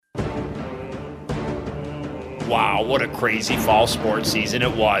wow, what a crazy fall sports season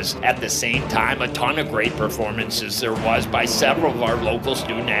it was. At the same time, a ton of great performances there was by several of our local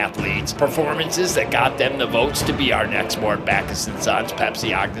student athletes. Performances that got them the votes to be our next Mort Backus & Sons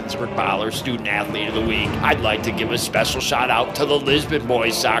Pepsi Ogdensburg Baller Student Athlete of the Week. I'd like to give a special shout out to the Lisbon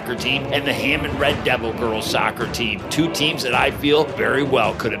boys soccer team and the Hammond Red Devil girls soccer team. Two teams that I feel very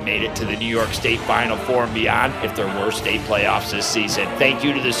well could have made it to the New York State Final Four and beyond if there were state playoffs this season. Thank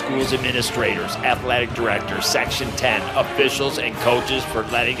you to the school's administrators, athletic directors, Section 10, officials, and coaches for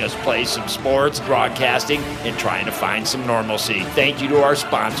letting us play some sports, broadcasting, and trying to find some normalcy. Thank you to our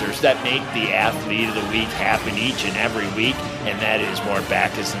sponsors that make the Athlete of the Week happen each and every week, and that is Mort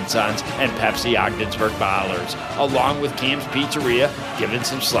Backus & Sons and Pepsi Ogdensburg Ballers, along with Cam's Pizzeria, giving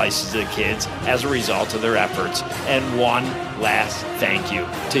some slices to the kids as a result of their efforts. And one last thank you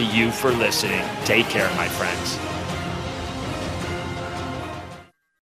to you for listening. Take care, my friends.